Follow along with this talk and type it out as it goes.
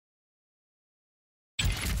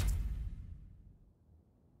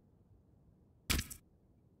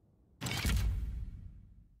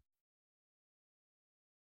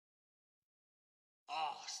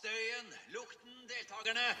Støyen, lukten,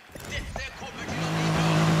 deltakerne. Dette kommer til å bli bra.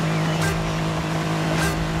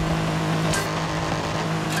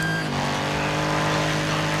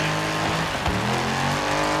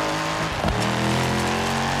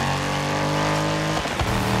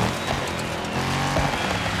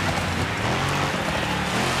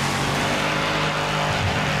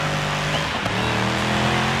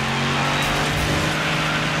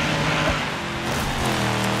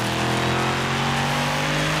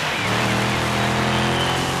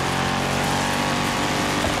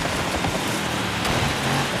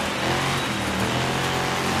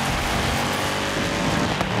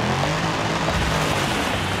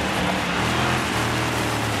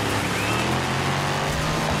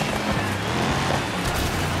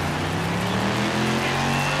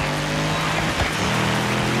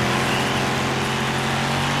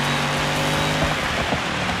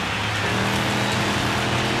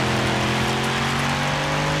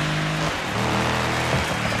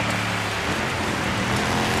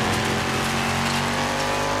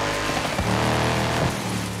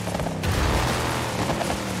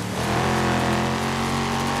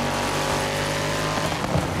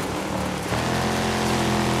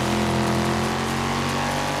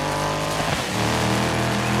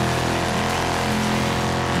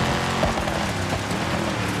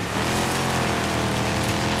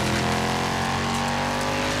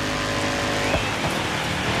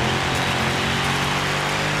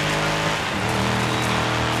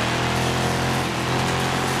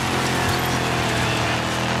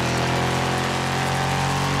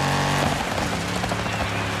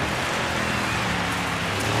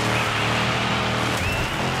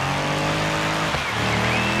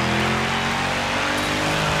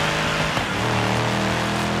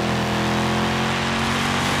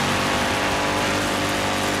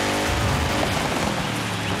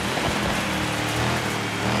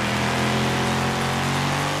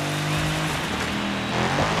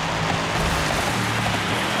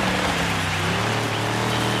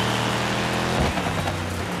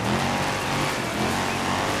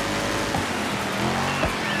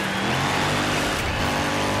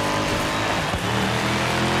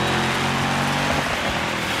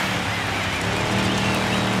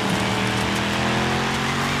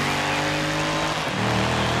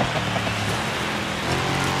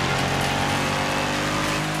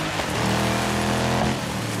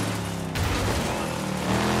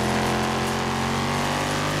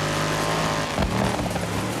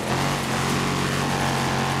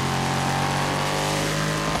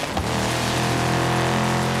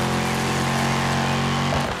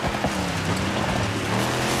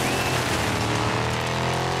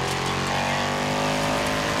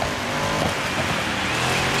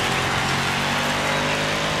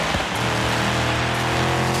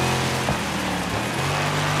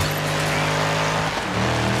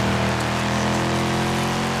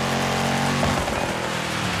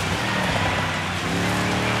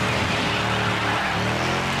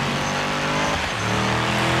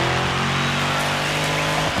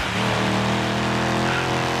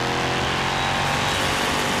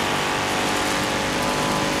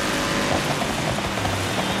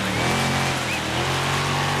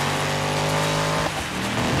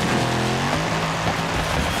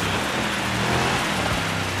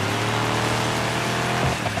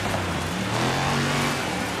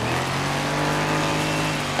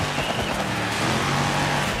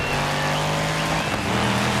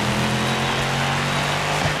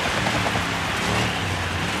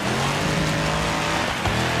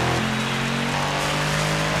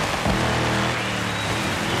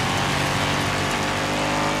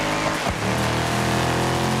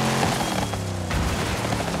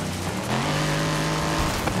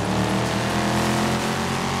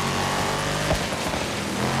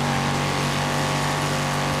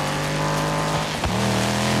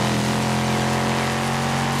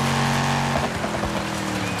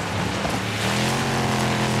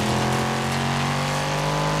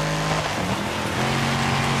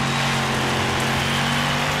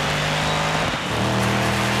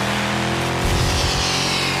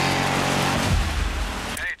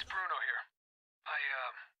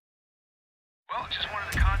 Well, just wanted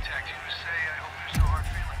to contact you to say I hope there's no hard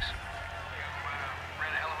feelings. You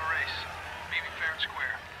ran a hell of a race. Beat me fair and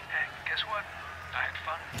square. And guess what? I had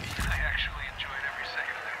fun. I actually enjoyed every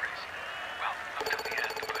second of that race. Well, up till the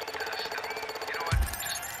end, but still. You know what?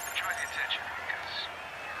 Just enjoy the attention, because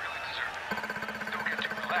you really deserve it. Don't get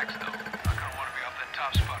too relaxed, though. Not gonna want to be off that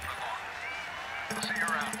top spot for long. I'll see you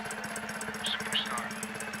around, superstar.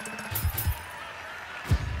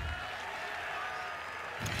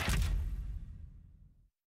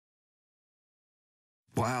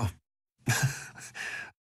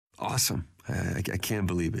 Awesome. I can't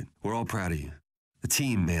believe it. We're all proud of you. The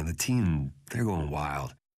team, man, they're going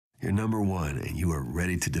wild. You're number one, and you are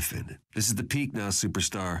ready to defend it. This is the peak now,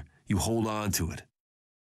 superstar. You hold on to it.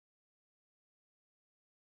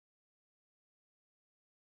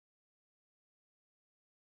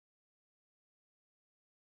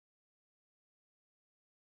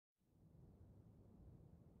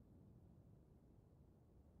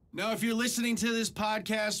 Now, if you're listening to this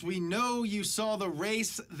podcast, we know you saw the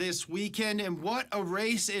race this weekend, and what a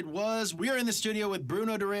race it was. We are in the studio with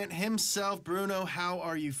Bruno Durant himself. Bruno, how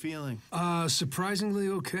are you feeling? Surprisingly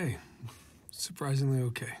okay. Surprisingly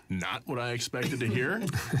okay. Not what I expected to hear,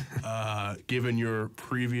 given your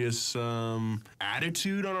previous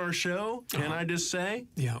attitude on our show, can I just say?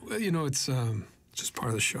 Yeah, you know, it's just part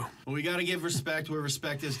of the show. Well, we got to give respect where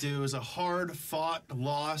respect is due. It was a hard-fought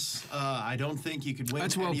loss. I don't think you could win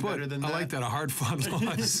That's well any put. better than that. I like that, a hard-fought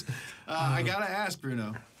loss. I got to ask,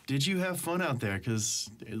 Bruno, did you have fun out there?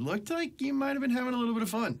 Because it looked like you might have been having a little bit of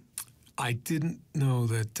fun. I didn't know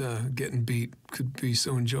that getting beat could be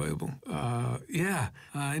so enjoyable.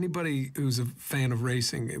 Anybody who's a fan of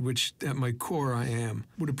racing, which at my core I am,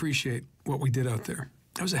 would appreciate what we did out there.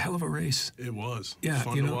 That was a hell of a race. It was. Yeah,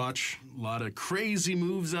 fun to watch. A lot of crazy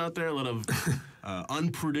moves out there, a lot of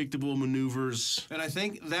unpredictable maneuvers. And I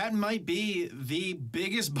think that might be the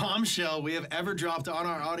biggest bombshell we have ever dropped on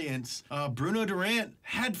our audience. Bruno Durant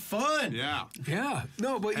had fun. Yeah. Yeah.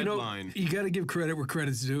 No, but Headline. you got to give credit where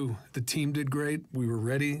credit's due. The team did great. We were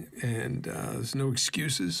ready, and there's no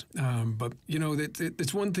excuses. But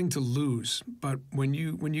it's one thing to lose, but when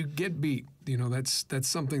you get beat, that's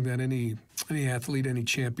something that any athlete, any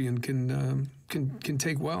champion can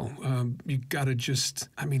take well. You got to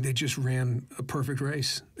they just ran a perfect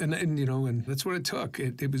race, and that's what it took.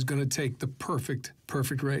 It was going to take the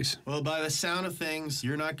perfect race. Well, by the sound of things,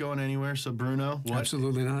 you're not going anywhere. So, Bruno,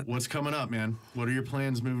 Absolutely not. What's coming up, man? What are your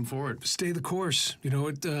plans moving forward? Stay the course.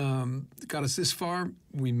 It got us this far.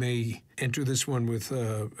 We may enter this one with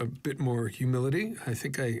a bit more humility. I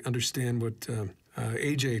think I understand what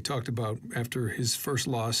AJ talked about after his first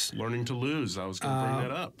loss. Learning to lose. I was going to bring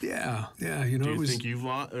that up. Yeah. Do you think you've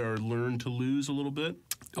learned to lose a little bit?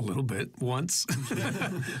 A little bit, once.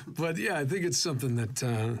 But yeah, I think it's something that,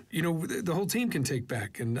 the whole team can take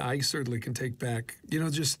back, and I certainly can take back.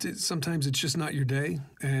 Sometimes it's just not your day,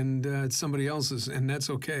 and it's somebody else's, and that's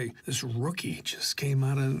okay. This rookie just came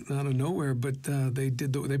out of nowhere, but they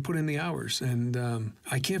put in the hours, and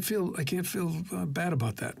I can't feel bad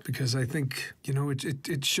about that, because I think,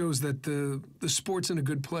 it shows that the sport's in a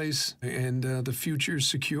good place, and the future's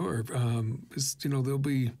secure. There'll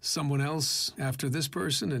be someone else after this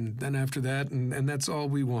person, and then after that, and that's all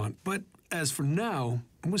we want. But as for now,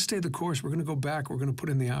 I'm going to stay the course. We're going to go back. We're going to put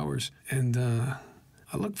in the hours, and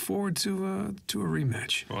I look forward to a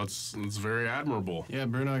rematch. Well, it's very admirable. Yeah,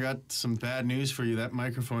 Bruno, I got some bad news for you. That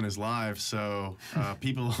microphone is live, so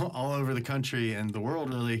people all over the country and the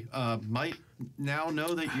world really might now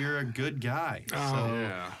know that you're a good guy.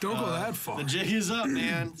 Yeah. Don't go that far. The jig is up,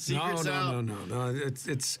 man. Secret's out. No.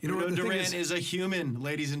 It's Bruno Durant is a human,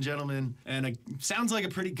 ladies and gentlemen, and sounds like a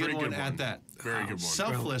pretty good one at that. Very good one.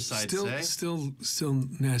 Selfless, I'd say. Still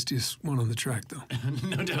nastiest one on the track, though.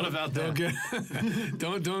 No doubt about that.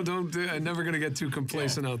 Don't. I'm never gonna get too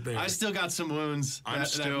complacent out there. I still got some wounds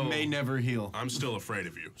that may never heal. I'm still afraid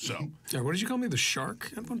of you. So. Yeah. What did you call me? The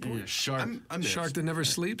shark at one point? Yeah, shark. I'm shark that never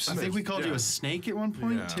sleeps. I think we called you a snake at one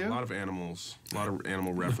point too. A lot of animals, a lot of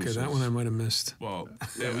animal references. Okay, that one I might have missed. Well,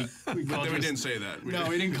 yeah, we didn't say that. We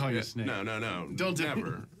didn't call you a snake. No. Don't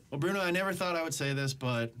never. Well, Bruno, I never thought I would say this,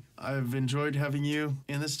 but I've enjoyed having you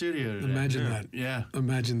in the studio today. Imagine that. Yeah.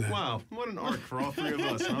 Imagine that. Wow, what an arc for all three of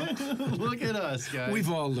us, huh? Look at us, guys.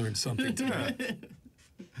 We've all learned something today.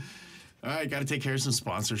 All right, got to take care of some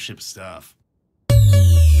sponsorship stuff.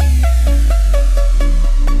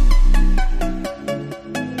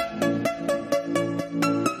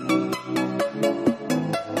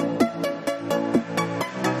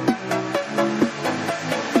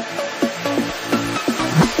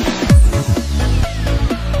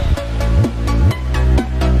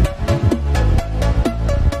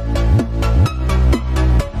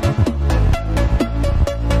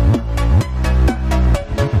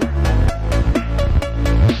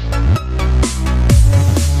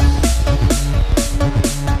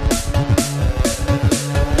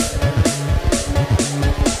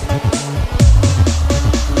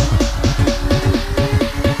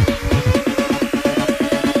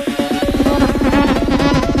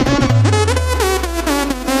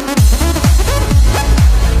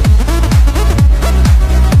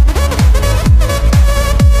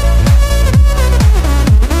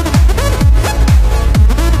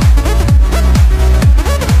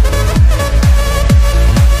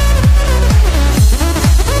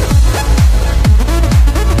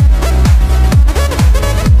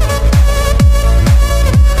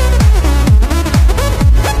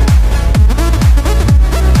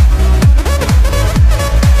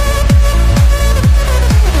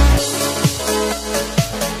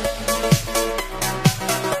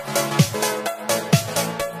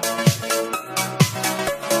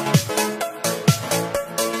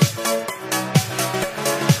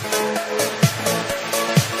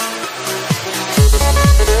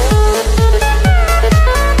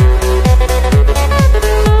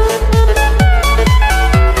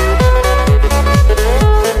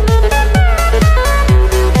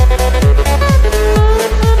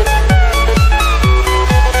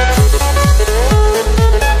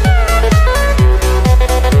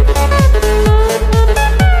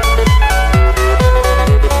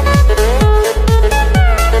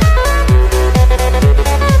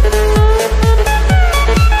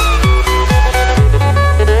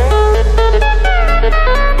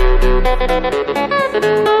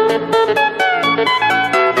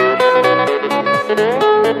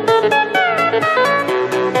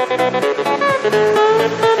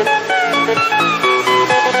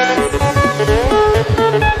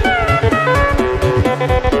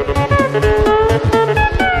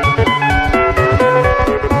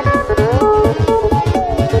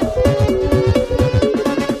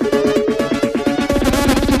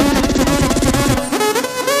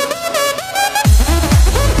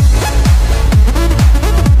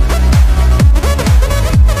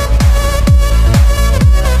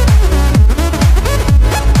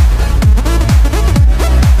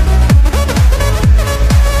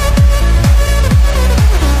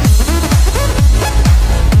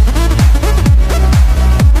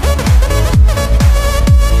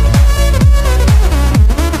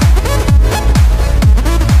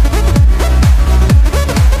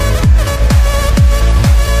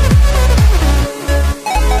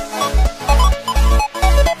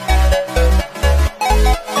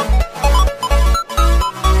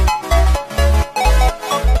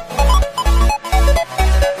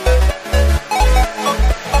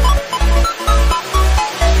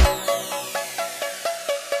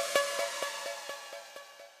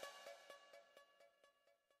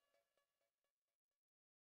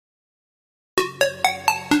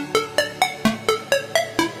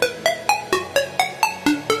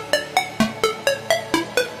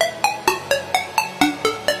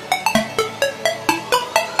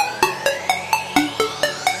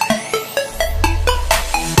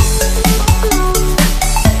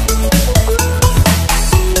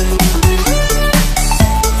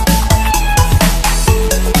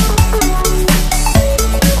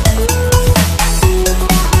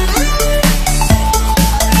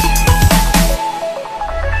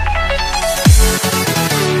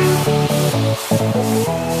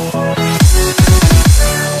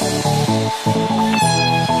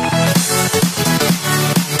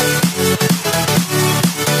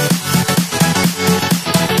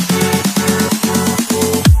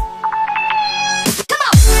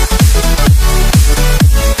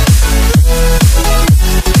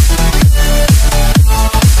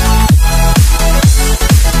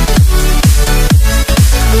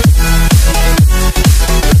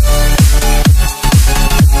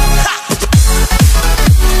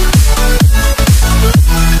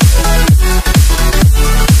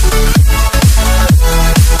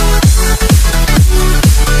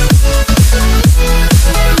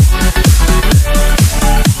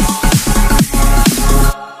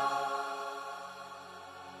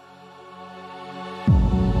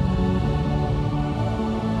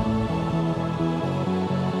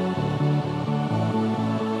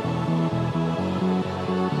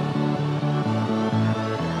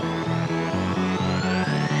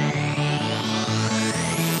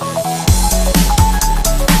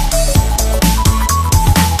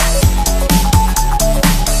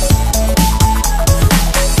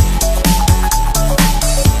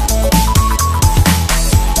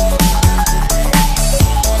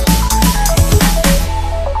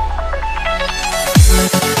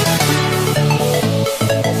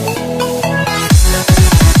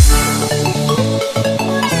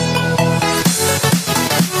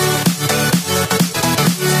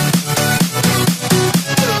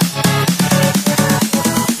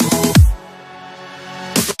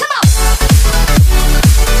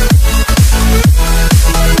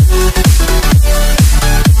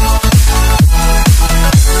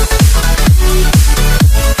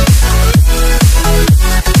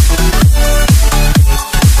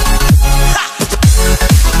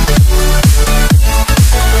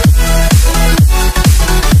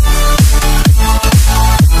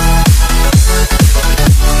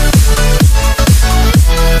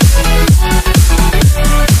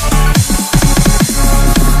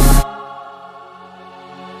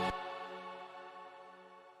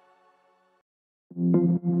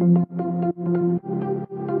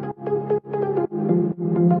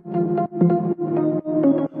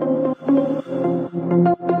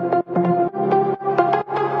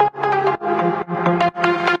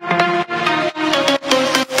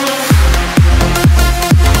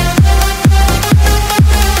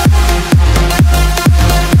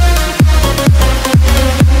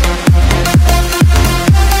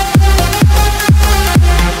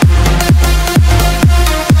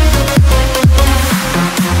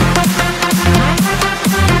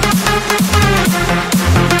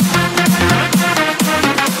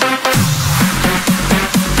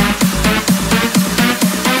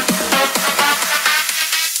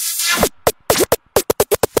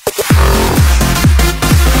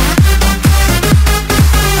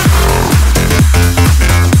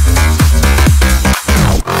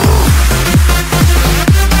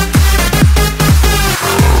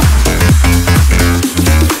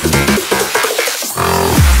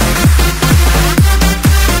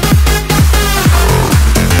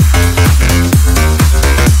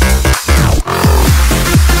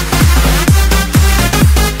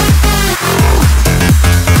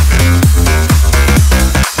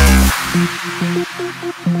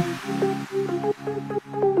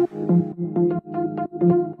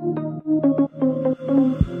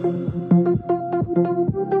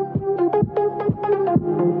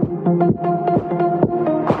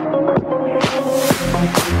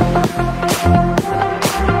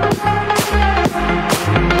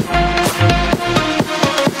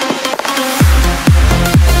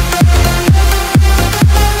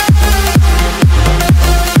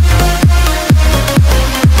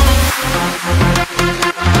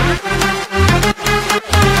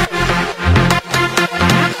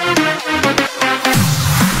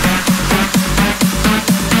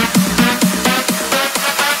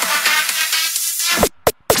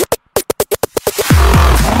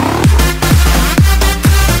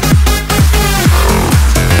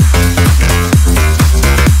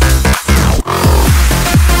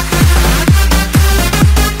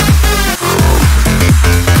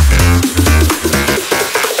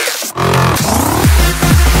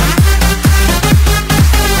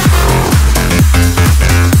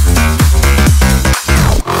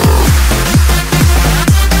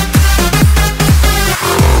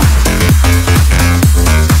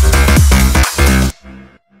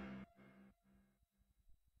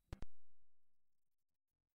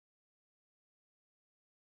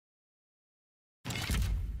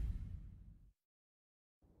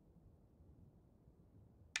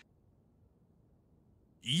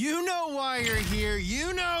 You know why you're here.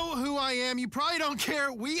 You know who I am. You probably don't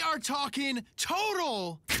care. We are talking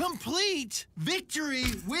total, complete victory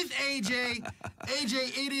with AJ.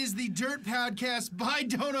 AJ, it is the Dirt Podcast by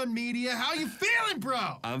Donut Media. How you feeling,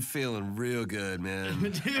 bro? I'm feeling real good, man.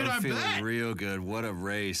 Dude, I'm feeling bet. real good. What a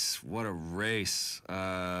race. What a race. Dude,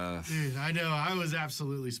 I know. I was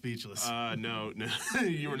absolutely speechless. No.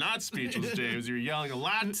 You were not speechless, James. You were yelling a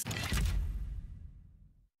lot.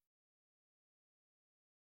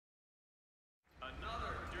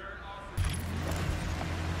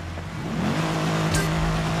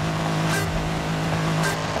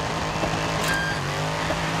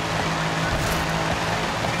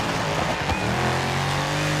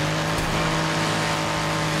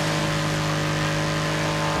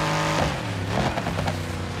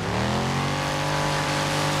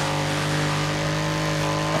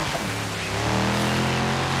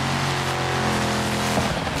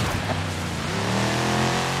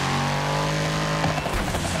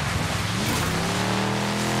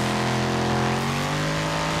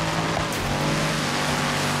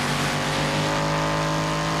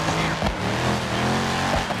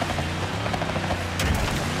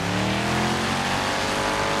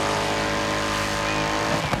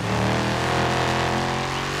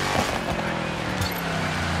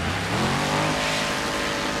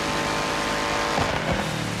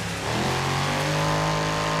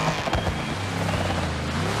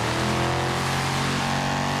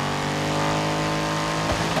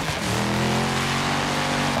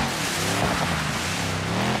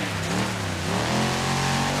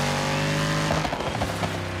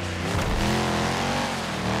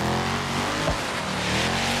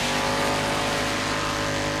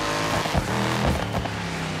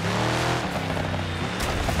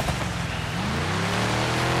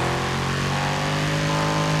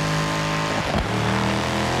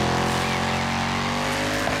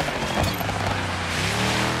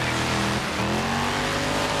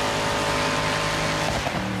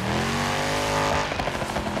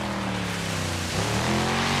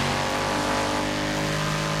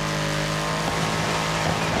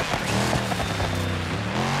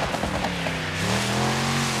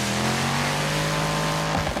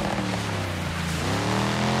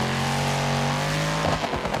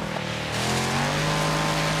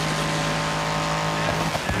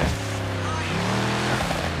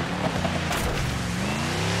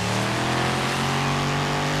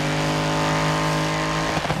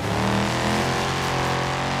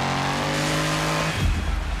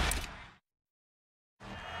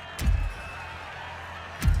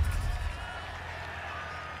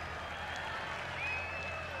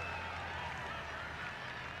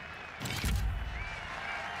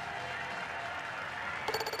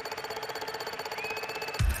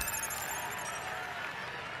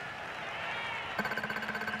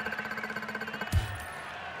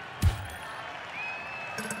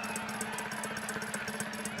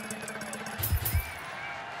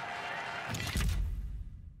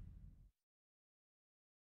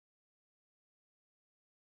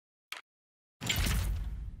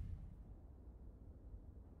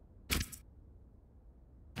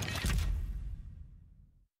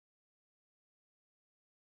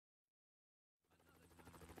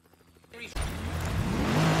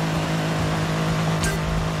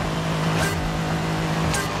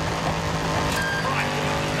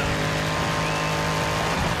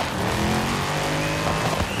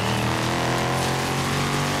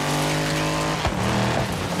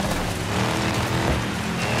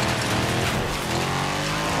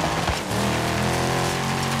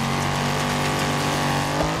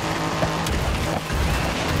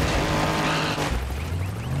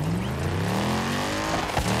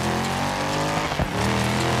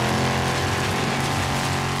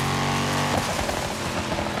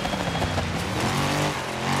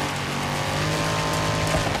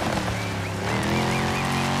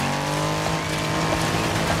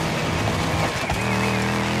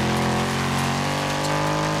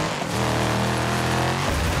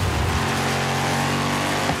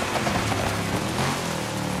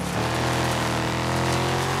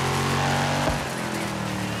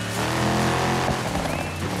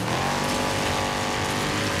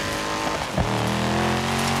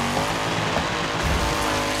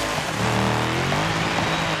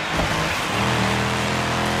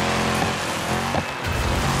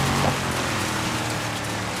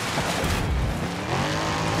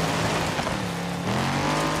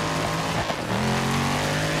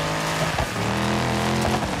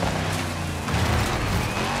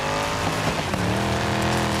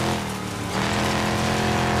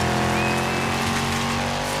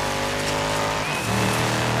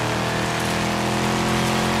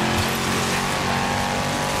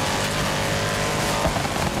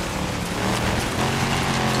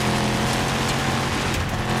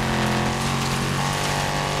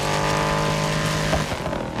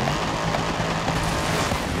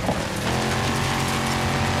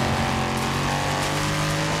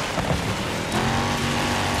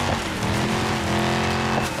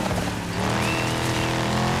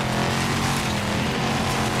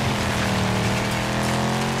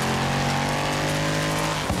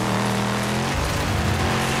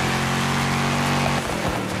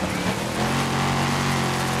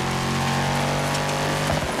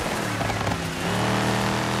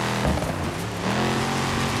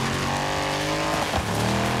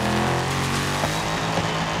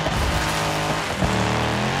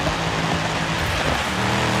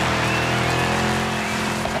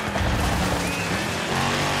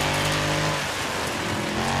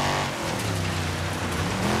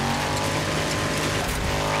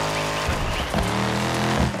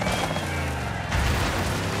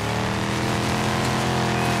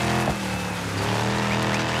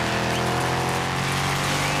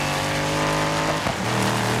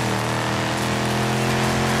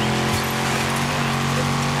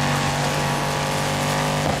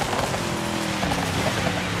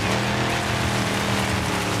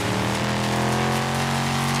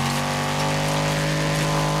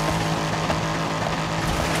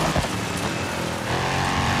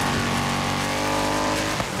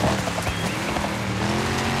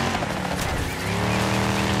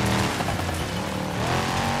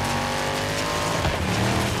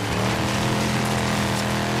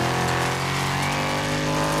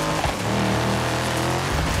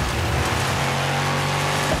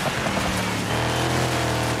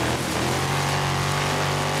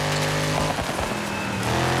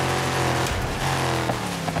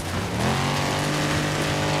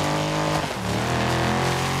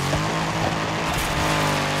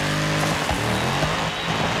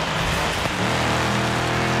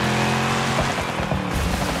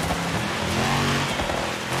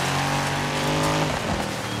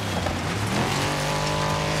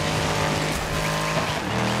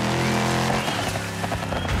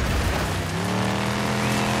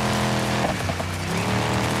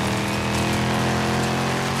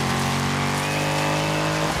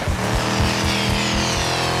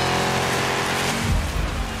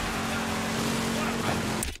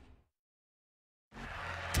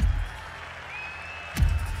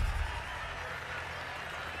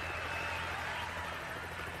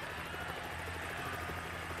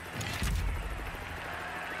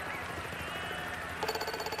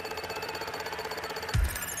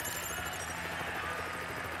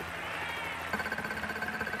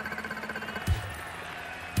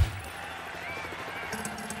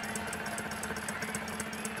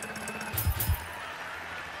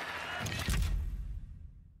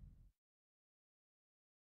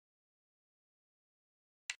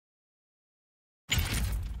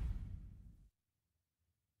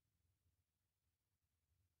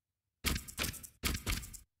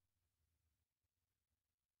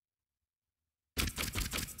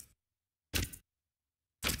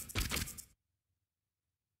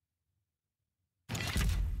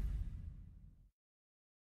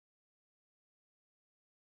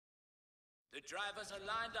 The drivers are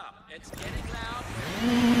lined up. It's getting loud.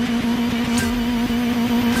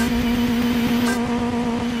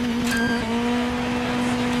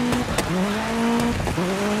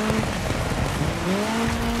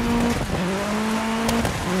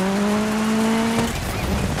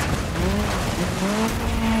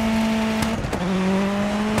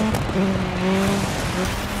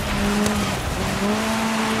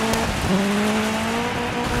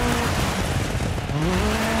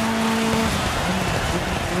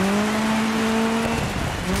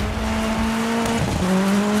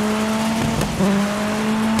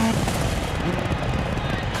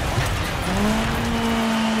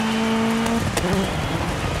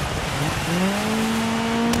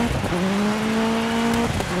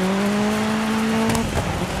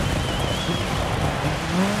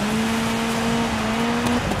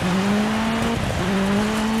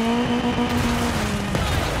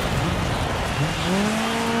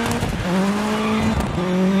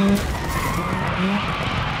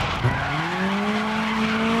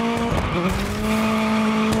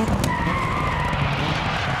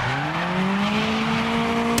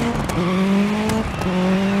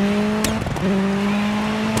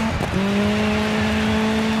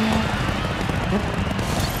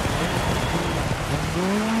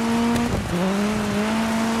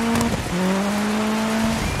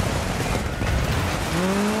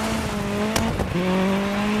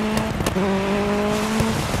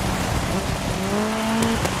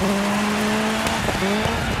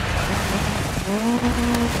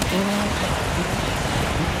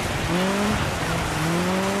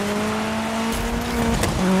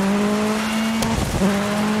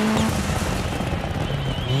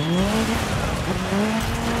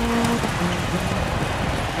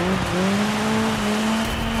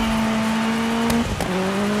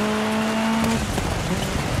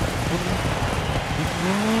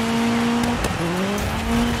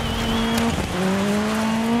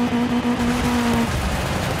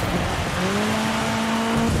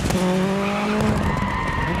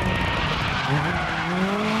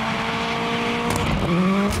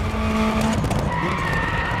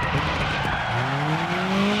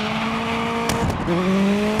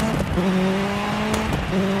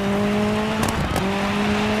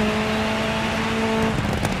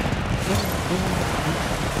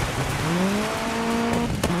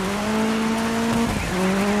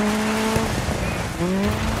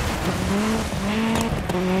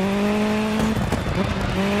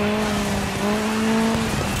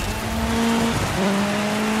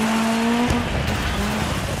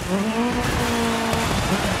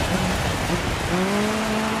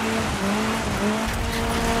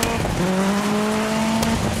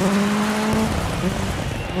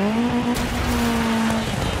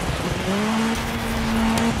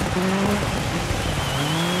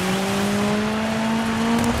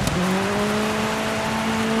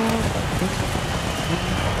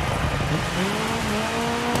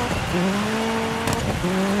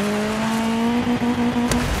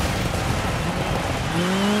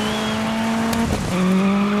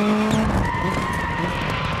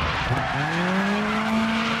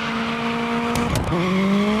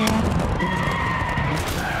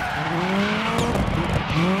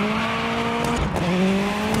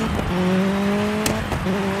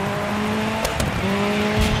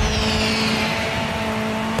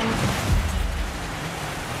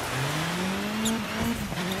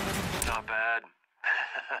 Not bad.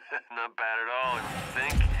 Not bad at all, I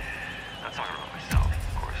think. I'm talking about myself.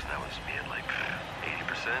 Of course, that was me at like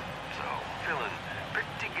 80%. So, feeling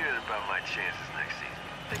pretty good about my chances next season.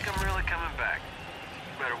 Think I'm really coming back.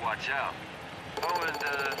 You better watch out. Oh, and,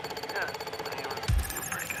 yeah,